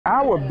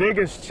Our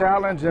biggest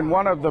challenge and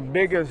one of the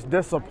biggest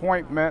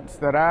disappointments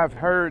that I've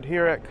heard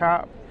here at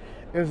COP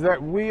is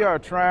that we are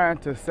trying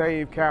to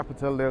save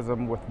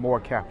capitalism with more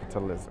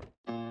capitalism.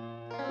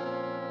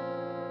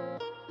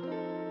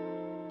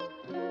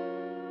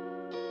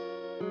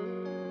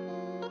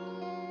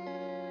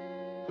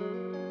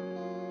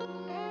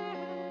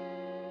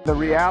 The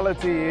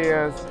reality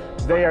is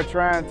they are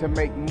trying to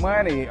make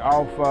money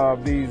off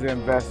of these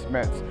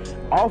investments,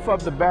 off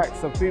of the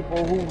backs of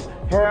people who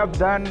have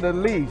done the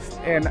least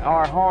and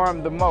are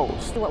harmed the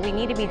most. What we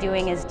need to be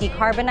doing is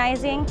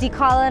decarbonizing,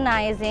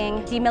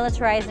 decolonizing,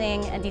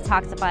 demilitarizing, and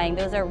detoxifying.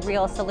 Those are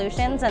real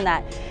solutions,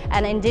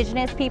 and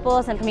indigenous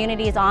peoples and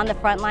communities on the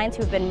front lines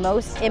who've been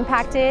most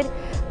impacted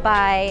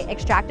by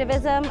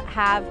extractivism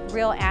have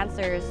real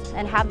answers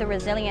and have the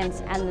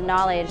resilience and the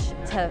knowledge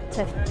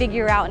to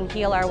figure out and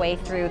heal our way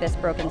through this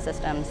broken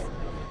systems.